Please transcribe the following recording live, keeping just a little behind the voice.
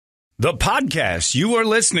The podcast you are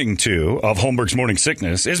listening to of Holmberg's Morning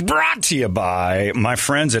Sickness is brought to you by my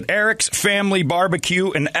friends at Eric's Family Barbecue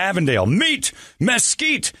in Avondale. Meet,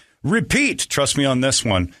 mesquite, repeat. Trust me on this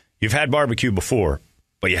one. You've had barbecue before,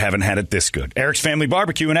 but you haven't had it this good. Eric's Family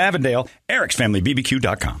Barbecue in Avondale,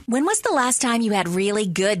 ericsfamilybbq.com. When was the last time you had really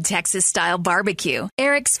good Texas-style barbecue?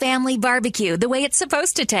 Eric's Family Barbecue, the way it's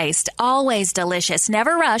supposed to taste. Always delicious,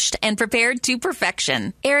 never rushed, and prepared to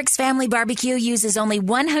perfection. Eric's Family Barbecue uses only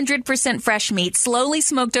 100% fresh meat, slowly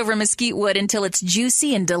smoked over mesquite wood until it's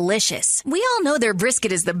juicy and delicious. We all know their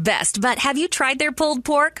brisket is the best, but have you tried their pulled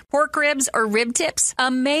pork, pork ribs, or rib tips?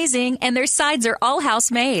 Amazing, and their sides are all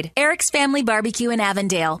house-made. Eric's Family Barbecue in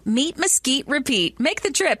Avondale. Meet, mesquite, repeat. Make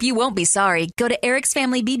the trip. You won't be sorry. Go to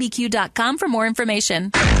ericsfamilybbq.com for more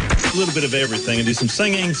information. A little bit of everything. I do some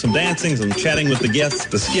singing, some dancing, some chatting with the guests,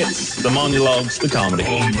 the skits, the monologues, the comedy.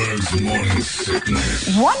 Holmberg's Morning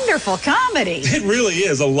Sickness. Wonderful comedy. It really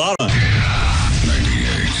is a lot of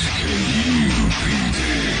 98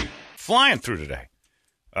 KUPD. Flying through today.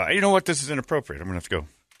 You know what? This is inappropriate. I'm going to have to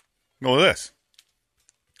go with this.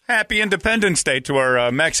 Happy Independence Day to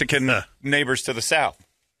our Mexican neighbors to the south.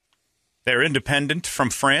 They're independent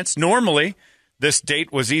from France. Normally, this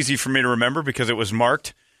date was easy for me to remember because it was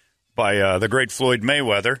marked by the great Floyd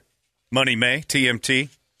Mayweather, Money May, TMT,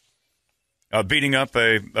 beating up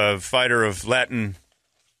a fighter of Latin,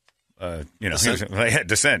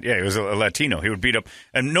 descent. Yeah, he was a Latino. He would beat up,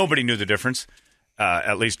 and nobody knew the difference.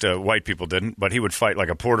 At least white people didn't, but he would fight like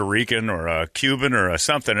a Puerto Rican or a Cuban or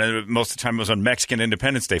something. And most of the time it was on Mexican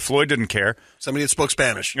Independence Day. Floyd didn't care. Somebody that spoke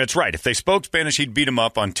Spanish. That's right. If they spoke Spanish, he'd beat him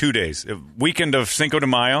up on 2 days. Weekend of Cinco de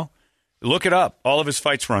Mayo, look it up. All of his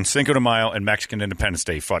fights were on Cinco de Mayo and Mexican Independence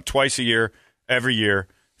Day. He fought twice a year, every year,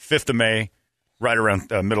 5th of May, right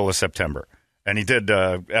around middle of September. And he did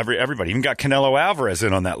everybody. He even got Canelo Alvarez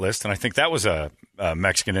in on that list, and I think that was a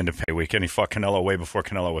Mexican Independence Day weekend. He fought Canelo way before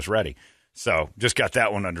Canelo was ready. So just got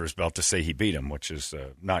that one under his belt to say he beat him, which is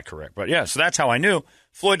not correct. But, yeah, so that's how I knew.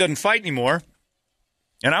 Floyd doesn't fight anymore.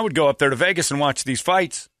 And I would go up there to Vegas and watch these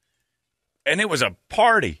fights. And it was a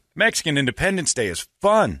party. Mexican Independence Day is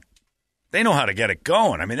fun. They know how to get it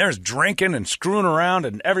going. I mean, there's drinking and screwing around,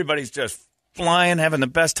 and everybody's just flying, having the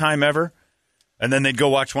best time ever. And then they'd go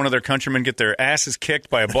watch one of their countrymen get their asses kicked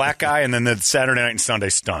by a black guy, and then the Saturday night and Sunday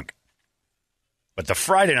stunk. But the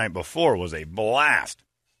Friday night before was a blast.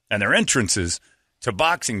 And their entrances to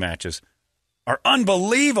boxing matches are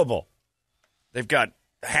unbelievable. They've got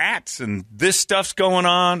hats and this stuff's going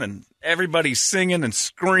on and everybody's singing and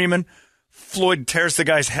screaming. Floyd tears the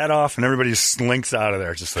guy's head off and everybody just slinks out of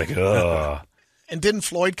there just like, ugh. And didn't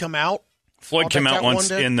Floyd come out? Floyd came out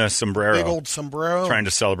once in the sombrero. Big old sombrero. Trying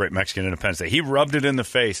to celebrate Mexican Independence Day. He rubbed it in the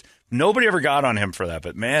face. Nobody ever got on him for that,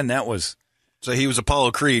 but man, that was... So he was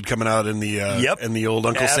Apollo Creed coming out in the in the old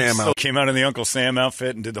Uncle Sam outfit. Came out in the Uncle Sam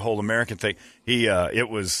outfit and did the whole American thing.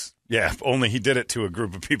 Only he did it to a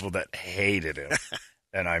group of people that hated him.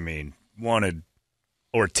 And I mean, wanted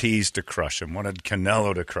Ortiz to crush him, wanted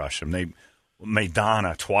Canelo to crush him. They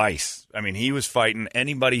Maidana twice. I mean, he was fighting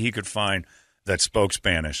anybody he could find that spoke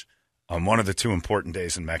Spanish on one of the two important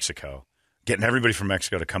days in Mexico, getting everybody from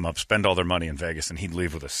Mexico to come up, spend all their money in Vegas, and he'd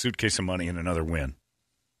leave with a suitcase of money and another win.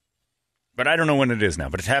 But I don't know when it is now,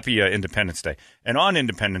 but it's Happy Independence Day. And on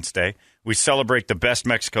Independence Day, we celebrate the best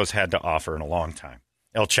Mexico's had to offer in a long time,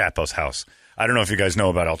 El Chapo's house. I don't know if you guys know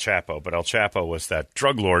about El Chapo, but El Chapo was that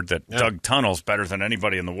drug lord that dug tunnels better than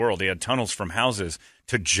anybody in the world. He had tunnels from houses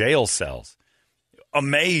to jail cells.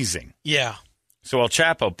 Amazing. Yeah. So El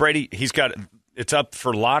Chapo, Brady, it's up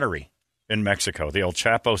for lottery in Mexico, the El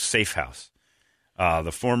Chapo safe house.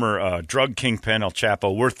 The former drug kingpin, El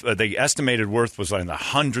Chapo, the estimated worth was in the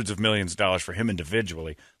hundreds of millions of dollars for him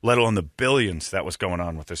individually, let alone the billions that was going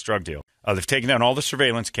on with this drug deal. They've taken down all the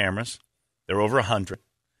surveillance cameras. There are over 100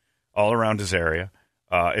 all around his area.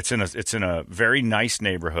 It's in a very nice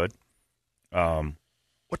neighborhood.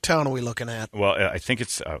 What town are we looking at? Well, I think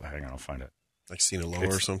it's hang on, I'll find it. Like Sinaloa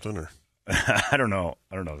or something? Or I don't know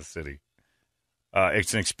the city.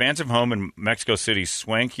 It's an expansive home in Mexico City's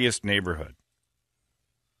swankiest neighborhood.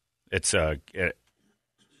 It's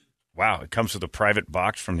wow! It comes with a private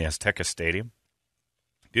box from the Azteca Stadium.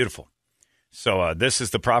 Beautiful. So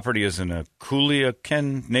the property is in a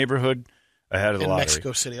Culiacan neighborhood ahead of the lottery. In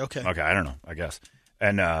Mexico City. Okay. Okay, I don't know. I guess,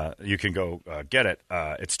 and you can go get it.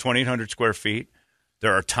 It's 2,800 square feet.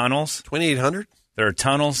 There are tunnels. 2,800. There are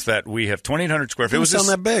tunnels that we have 2,800 square feet. It was sound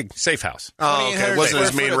that big. Safe house. Oh, okay. It wasn't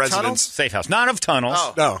his main residence. Safe house. Not of tunnels.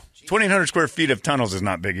 Oh. No. 2,800 square feet of tunnels is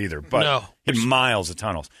not big either, but miles of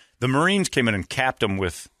tunnels. The Marines came in and capped them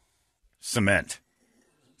with cement.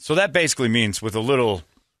 So that basically means with a little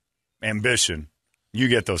ambition, You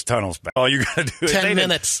get those tunnels back. All you got to do is 10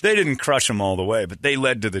 minutes. They didn't crush them all the way, but they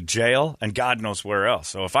led to the jail and God knows where else.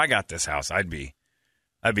 So if I got this house, I'd be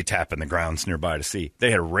tapping the grounds nearby to see.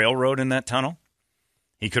 They had a railroad in that tunnel.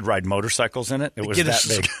 He could ride motorcycles in it. It was Get that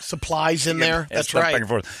big. supplies in there. That's Stuff right. back and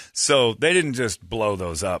forth. So they didn't just blow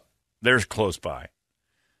those up. They're close by.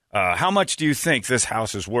 How much do you think this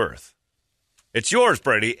house is worth? It's yours,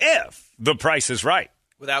 Brady, if the price is right.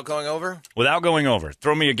 Without going over? Without going over.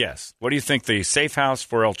 Throw me a guess. What do you think the safe house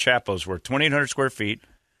for El Chapo's worth? 2,800 square feet,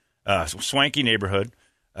 swanky neighborhood.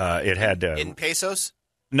 It had... in pesos?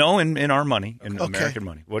 No, in our money, in American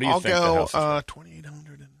money. What do you think the house is worth?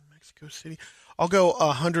 2,800 in Mexico City. I'll go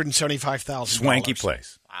 $175,000. Swanky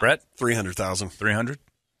place. Wow. Brett? 300,000. 300?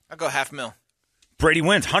 I'll go $500,000. Brady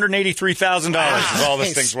wins. $183,000 is all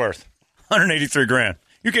this thing's worth. 183 grand.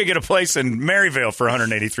 You could get a place in Maryvale for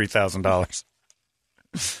 $183,000.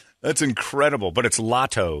 That's incredible, but it's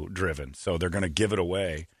lotto driven, so they're going to give it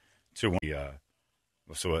away to a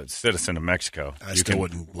citizen of Mexico. I still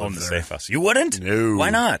wouldn't own live the there. safe house. You wouldn't? No. Why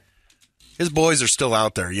not? His boys are still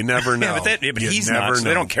out there. You never know. But he's not. So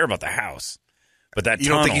they don't care about the house. But that you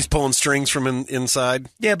don't think he's pulling strings from inside?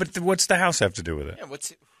 Yeah, but what's the house have to do with it? Yeah,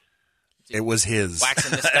 what's it? It was his.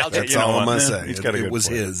 Waxing nostalgia. That's all I'm going to say. He's got a good it was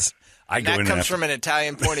point. his. That comes from an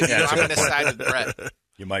Italian point of view. I'm going to side with Brett.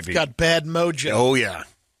 You might be. Got bad mojo. Oh, yeah.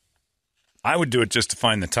 I would do it just to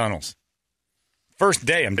find the tunnels. First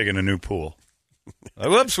day, I'm digging a new pool.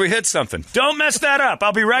 Whoops, we hit something. Don't mess that up.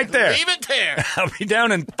 I'll be right there. Leave it there. I'll be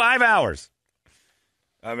down in 5 hours.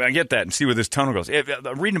 I get that and see where this tunnel goes.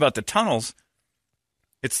 Reading about the tunnels,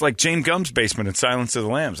 it's like Jane Gumm's basement in Silence of the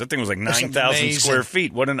Lambs. That thing was like 9,000 square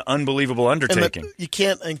feet. What an unbelievable undertaking. You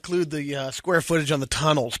can't include the square footage on the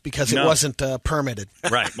tunnels because it wasn't permitted.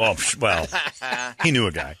 Right. Well, he knew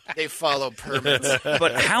a guy. They follow permits.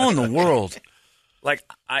 But how in the world? Like,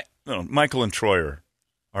 Michael and Troy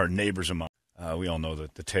are neighbors of mine. We all know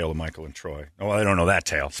the tale of Michael and Troy. Oh, well, I don't know that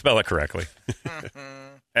tale. Spell it correctly.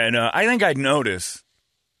 And I think I'd notice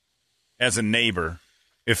as a neighbor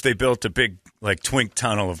if they built a big twink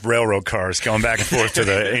tunnel of railroad cars going back and forth to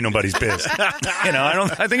the ain't nobody's biz.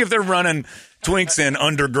 I think if they're running twinks in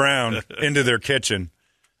underground into their kitchen,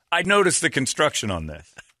 I'd notice the construction on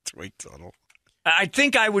this. Twink tunnel. I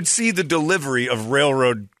think I would see the delivery of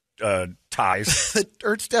railroad ties. The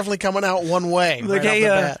dirt's definitely coming out one way. Like, right off the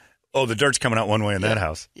bat. Oh, the dirt's coming out one way in that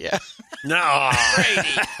house. Yeah. No.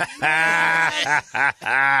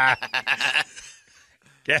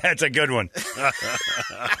 Yeah, it's a good one.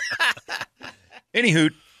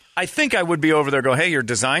 Anywho, I think I would be over there go, hey, your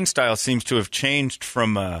design style seems to have changed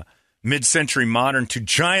from mid-century modern to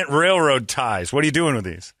giant railroad ties. What are you doing with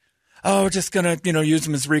these? Oh, we're just going to, use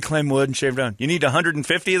them as reclaimed wood and shave down. You need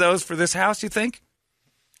 150 of those for this house, you think?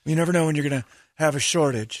 You never know when you're going to have a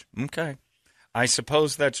shortage. Okay. I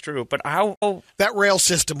suppose that's true. But how? That rail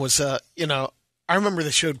system was, I remember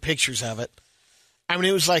they showed pictures of it. I mean,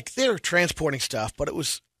 it was like they were transporting stuff, but it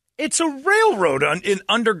was... It's a railroad in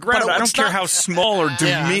underground. I don't care how small or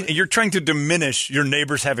you're trying to diminish your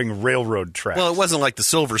neighbors having railroad tracks. Well, it wasn't like the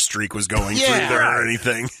Silver Streak was going through there or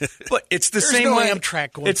anything. But it's the There's same no way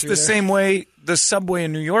Amtrak going It's through the there. same way the subway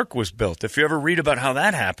in New York was built. If you ever read about how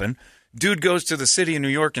that happened, dude goes to the city of New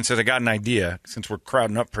York and says, I got an idea, since we're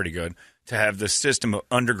crowding up pretty good, to have this system of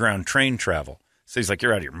underground train travel. So he's like,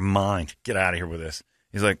 you're out of your mind. Get out of here with this.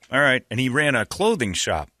 He's like, all right. And he ran a clothing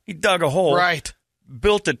shop. He dug a hole. Right.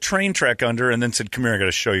 Built a train track under and then said, come here, I got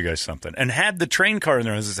to show you guys something. And had the train car in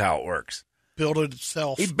there. This is how it works. Built it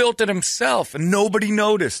itself. He built it himself, and nobody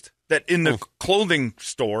noticed that in the clothing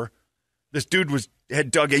store, this dude had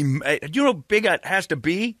dug you know how big it has to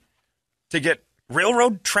be to get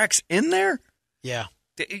railroad tracks in there? Yeah.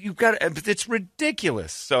 You've got it's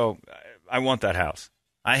ridiculous. So I want that house.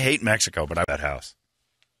 I hate Mexico, but I want that house.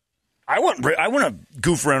 I want to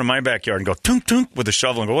goof around in my backyard and go tunk tunk with a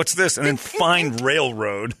shovel and go, what's this? And then find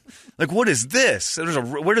railroad. Like, what is this?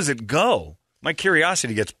 Where does it go? My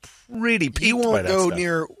curiosity gets pretty piqued You by won't that go stuff.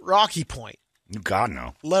 near Rocky Point. God,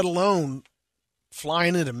 no. Let alone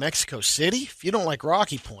flying into Mexico City. If you don't like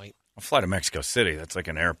Rocky Point. I'll fly to Mexico City. That's like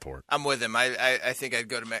an airport. I'm with him. I think I'd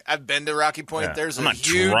go to I've been to Rocky Point. Yeah. There's I'm a not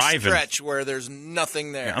huge driving. stretch where there's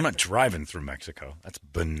nothing there. Yeah, I'm not driving through Mexico. That's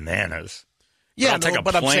bananas. Yeah, I'll take a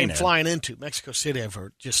but I'm plane saying in. flying into Mexico City. I've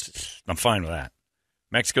heard I'm fine with that.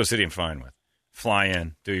 Mexico City, I'm fine with. Fly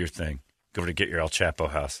in, do your thing. Go over to get your El Chapo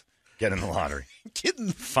house. Get in the lottery.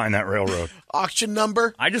 Find that railroad. Auction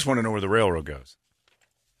number. I just want to know where the railroad goes.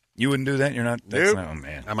 You wouldn't do that? You're not? That's Nope. not, oh,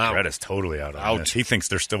 man. I'm out. Brett is totally out on Out. this. He thinks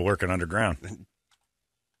they're still working underground.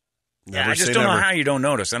 Never I just say don't know never. how you don't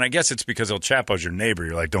notice. And I guess it's because El Chapo's your neighbor.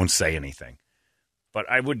 You're like, don't say anything. But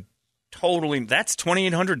I would totally. That's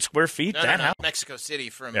 2,800 square feet. No, that no, house. Mexico City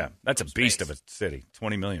from that's a from beast space. of a city.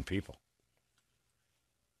 20 million people.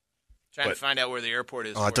 Trying to find out where the airport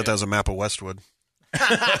is. Oh, I thought that was a map of Westwood.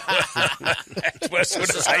 Westwood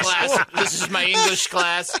High School. This is my English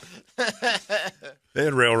class. They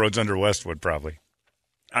had railroads under Westwood, probably.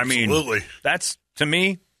 I mean, Absolutely. that's, to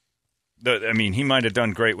me, he might have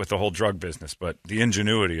done great with the whole drug business, but the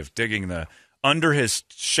ingenuity of digging under his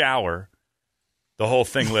shower, the whole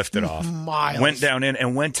thing lifted off. Miles. Went down in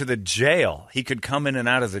and went to the jail. He could come in and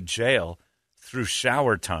out of the jail through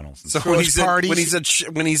shower tunnels. So Throw his parties.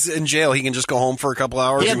 when he's in jail, he can just go home for a couple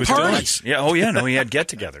hours. He had was parties. doing it. Yeah, oh yeah, no, he had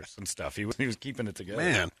get-togethers and stuff. He was keeping it together.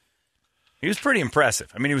 Man, He was pretty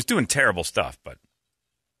impressive. I mean, he was doing terrible stuff, but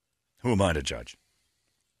who am I to judge?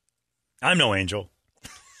 I'm no angel.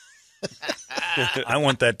 I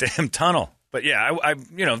want that damn tunnel. But yeah, I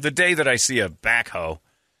the day that I see a backhoe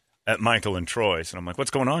at Michael and Troy's, and I'm like,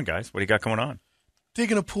 what's going on, guys? What do you got going on?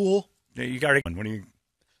 Digging a pool. Yeah, you got what do you?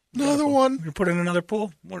 Another one. You put in another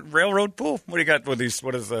pool? What, railroad pool? What do you got with these?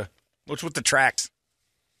 What's with the tracks?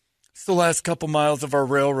 It's the last couple miles of our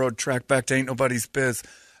railroad track back to Ain't Nobody's Biz.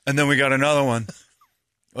 And then we got another one.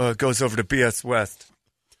 It goes over to BS West.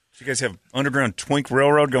 Do you guys have underground twink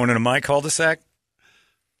railroad going into my cul-de-sac?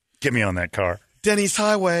 Get me on that car. Denny's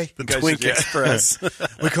Highway. the Twink Express.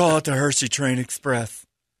 We call it the Hershey Train Express.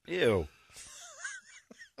 Ew.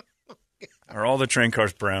 Are all the train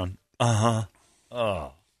cars brown? Uh-huh.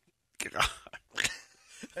 Oh.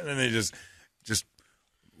 And then they just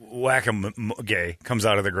whack-a-m gay comes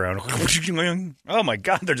out of the ground. Oh, my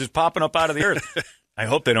God, they're just popping up out of the earth. I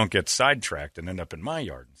hope they don't get sidetracked and end up in my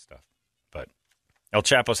yard and stuff. But El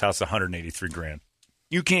Chapo's house, $183,000.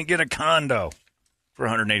 You can't get a condo for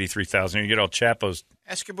 $183,000. You get El Chapo's.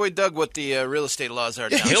 Ask your boy Doug what the real estate laws are.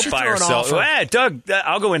 Down He'll buy or sell. Hey, Doug,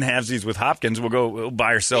 I'll go in halvesies with Hopkins. We'll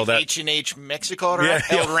buy or sell that. H&H Mexico, right?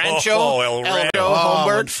 Yeah. El Rancho. El Rancho.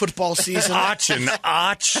 When football season. Och and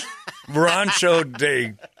Och. Rancho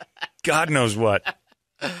de God knows what.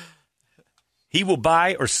 He will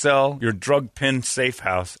buy or sell your drug pin safe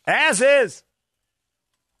house as is.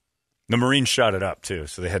 The Marines shot it up, too,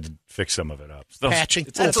 so they had to fix some of it up. So Patching.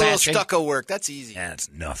 That's a little patching. stucco work. That's easy. Yeah, it's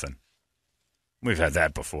nothing. We've had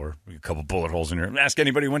that before. A couple bullet holes in here. Ask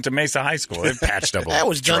anybody who went to Mesa High School. They patched up. That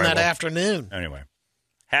was done that drywall. afternoon. Anyway,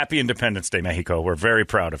 happy Independence Day, Mexico. We're very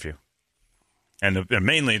proud of you. And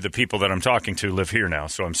mainly the people that I'm talking to live here now,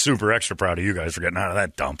 so I'm super extra proud of you guys for getting out of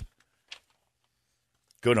that dump.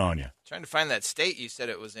 Good on you. Trying to find that state you said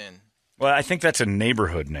it was in. Well, I think that's a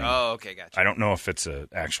neighborhood name. Oh, okay, gotcha. I don't know if it's an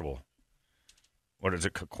actual, what is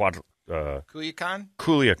it, Culiacan?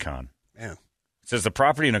 Culiacan. Man. It says the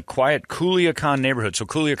property in a quiet Culiacan neighborhood. So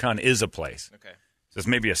Culiacan is a place. Okay. It says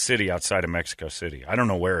maybe a city outside of Mexico City. I don't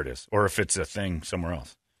know where it is or if it's a thing somewhere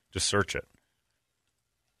else. Just search it.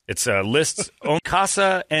 It's lists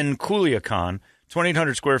Casa en Culiacan,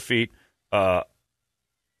 2,800 square feet,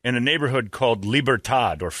 in a neighborhood called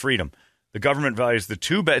Libertad or Freedom. The government values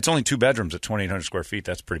it's only 2 bedrooms at 2,800 square feet.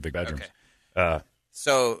 That's pretty big bedrooms. Okay.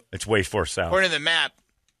 So it's way far south. according to the map,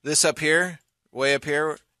 this up here, way up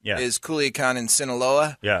here, is Culiacan in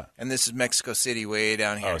Sinaloa. Yeah. And this is Mexico City way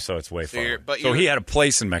down here. Oh, so it's way far. But so he had a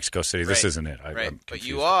place in Mexico City. This Right. isn't it. Right. I'm But confused.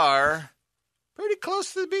 you are pretty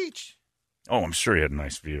close to the beach. Oh, I'm sure he had a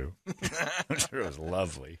nice view. I'm sure it was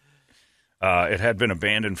lovely. It had been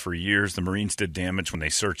abandoned for years. The Marines did damage when they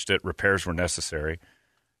searched it. Repairs were necessary.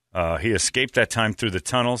 He escaped that time through the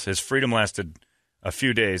tunnels. His freedom lasted a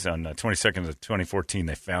few days. On 22nd of 2014,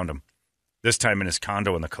 they found him, this time in his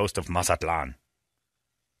condo on the coast of Mazatlan.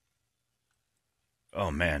 Oh,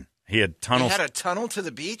 man. He had tunnels. He had a tunnel to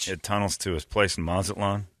the beach? He had tunnels to his place in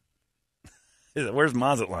Mazatlan. Where's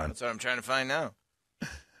Mazatlan? That's what I'm trying to find now.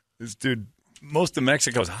 This dude, most of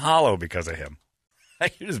Mexico's hollow because of him.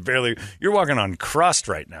 You're walking on crust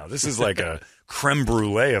right now. This is like a creme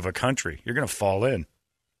brulee of a country. You're going to fall in.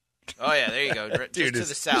 Oh, yeah, there you go. Just Dude, to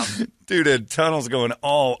the south. Dude had tunnels going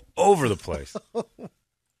all over the place.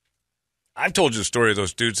 I've told you the story of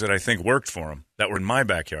those dudes that I think worked for him that were in my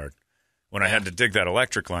backyard when I had to dig that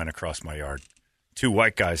electric line across my yard. 2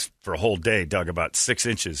 white guys for a whole day dug about 6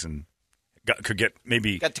 inches and could get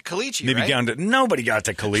maybe Got to Caliche, maybe right? down to nobody got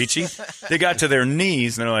to Caliche. They got to their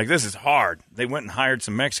knees and they're like, "This is hard." They went and hired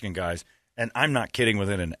some Mexican guys, and I'm not kidding.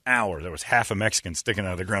 Within an hour, there was half a Mexican sticking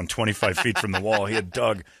out of the ground, 25 feet from the wall. He had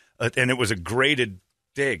dug, and it was a graded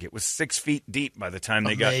dig. It was 6 feet deep by the time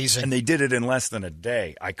they got, and they did it in less than a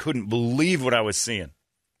day. I couldn't believe what I was seeing,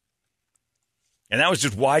 and that was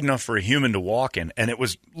just wide enough for a human to walk in, and it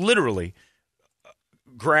was literally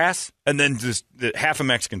grass, and then just half a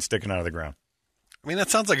Mexican sticking out of the ground. I mean, that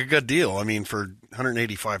sounds like a good deal. I mean, for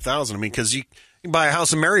 $185,000. I mean, because you can buy a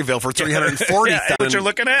house in Maryville for $340,000. Yeah, what you're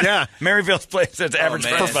looking at? Yeah. Maryville's place is average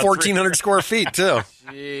man. price For about 1,400 square feet, too.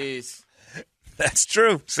 Jeez. That's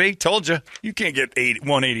true. See, told you. You can't get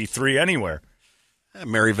 183 anywhere.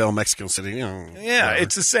 Maryville, Mexico City. Yeah, whatever.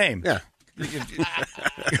 it's the same. Yeah. You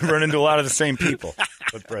run into a lot of the same people.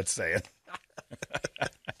 What Brett's saying.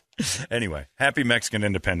 Anyway, happy Mexican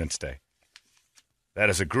Independence Day. That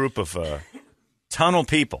is a group of tunnel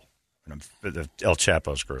people. The El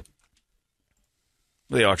Chapo's group.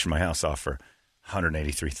 They auctioned my house off for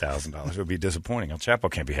 $183,000. It would be disappointing. El Chapo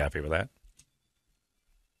can't be happy with that.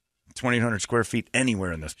 2,800 square feet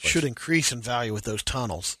anywhere in this place. Should increase in value with those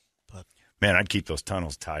tunnels. But Man, I'd keep those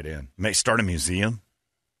tunnels tied in. May start a museum,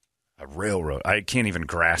 a railroad. I can't even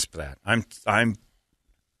grasp that. I'm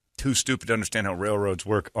too stupid to understand how railroads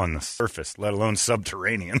work on the surface, let alone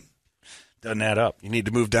subterranean. Doesn't add up. You need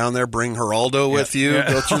to move down there, bring Geraldo with you,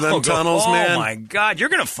 go through them Oh, tunnels, man. Oh, my God. You're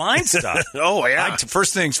going to find stuff. Oh, yeah.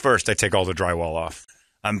 First things first, I take all the drywall off.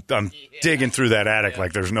 I'm digging through that attic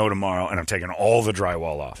like there's no tomorrow, and I'm taking all the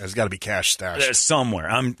drywall off. There's got to be cash stashed. There's somewhere.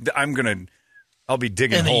 I'll be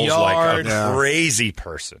digging In the holes yard. like a crazy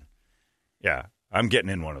person. Yeah, I'm getting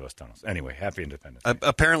in one of those tunnels. Anyway, happy Independence Day.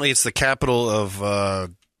 Apparently, it's the capital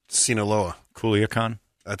of Sinaloa. Culiacan?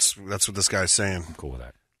 That's what this guy's saying. I'm cool with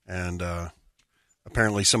that. And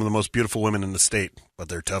apparently, some of the most beautiful women in the state, but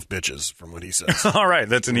they're tough bitches, from what he says. All right,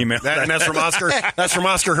 that's an email. And that's from Oscar. That's from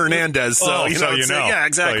Oscar Hernandez. So you know. Yeah,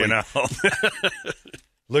 exactly. So you know.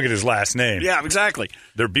 Look at his last name. Yeah, exactly.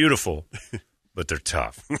 They're beautiful, but they're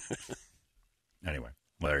tough. Anyway,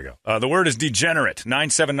 well, there you go. The word is degenerate.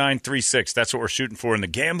 97936. That's what we're shooting for. And the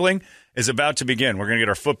gambling is about to begin. We're going to get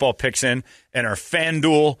our football picks in and our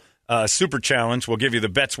FanDuel Super Challenge. We'll give you the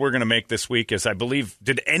bets we're going to make this week. As I believe,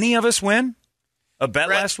 did any of us win a bet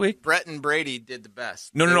last week? Brett and Brady did the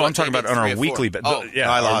best. No. I'm talking about on our weekly bet. Oh, yeah,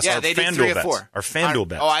 I lost. Yeah, Our they did FanDuel 3 of bets. 4. Our FanDuel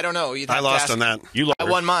bets. Oh, I don't know. I lost on that. You lost. I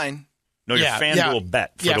won mine. No, your FanDuel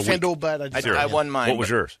bet for the week. FanDuel bet. I won mine. What was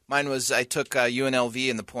yours? Mine was I took UNLV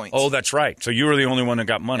in the points. Oh, that's right. So you were the only one that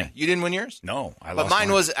got money. You didn't win yours? No, I But lost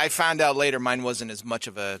mine was. I found out later. Mine wasn't as much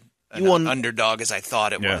of an underdog as I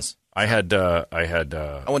thought it was. I had. I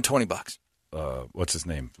won $20. What's his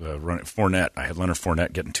name? Fournette. I had Leonard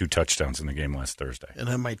Fournette getting 2 touchdowns in the game last Thursday. And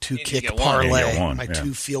then my 2 You kick get one. parlay. You get one, My yeah.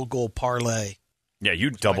 2 field goal parlay. Yeah,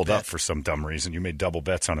 you doubled up for some dumb reason. You made double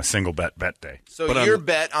bets on a single bet day. So your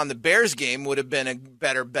bet on the Bears game would have been a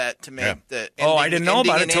better bet to make the. I didn't know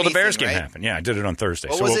about it until until the Bears game right? happened. Yeah, I did it on Thursday.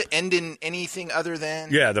 What was it? End in anything other than?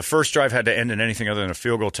 Yeah, the first drive had to end in anything other than a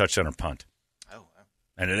field goal, touchdown, or punt. Oh.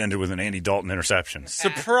 And it ended with an Andy Dalton interception.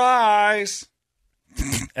 Surprise!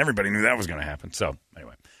 Everybody knew that was going to happen. So,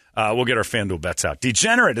 anyway, we'll get our FanDuel bets out.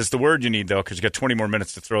 Degenerate is the word you need, though, because you got 20 more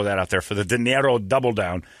minutes to throw that out there for the Dinero Double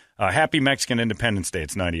Down. Happy Mexican Independence Day.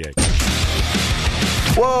 It's 98.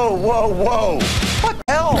 Whoa. What the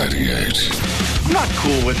hell? 98. I'm not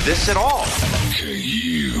cool with this at all.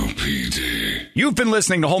 KUPD. You've been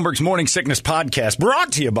listening to Holmberg's Morning Sickness Podcast,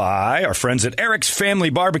 brought to you by our friends at Eric's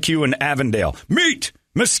Family Barbecue in Avondale. Meet,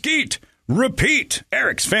 mesquite, repeat.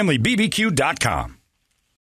 Eric'sFamilyBBQ.com.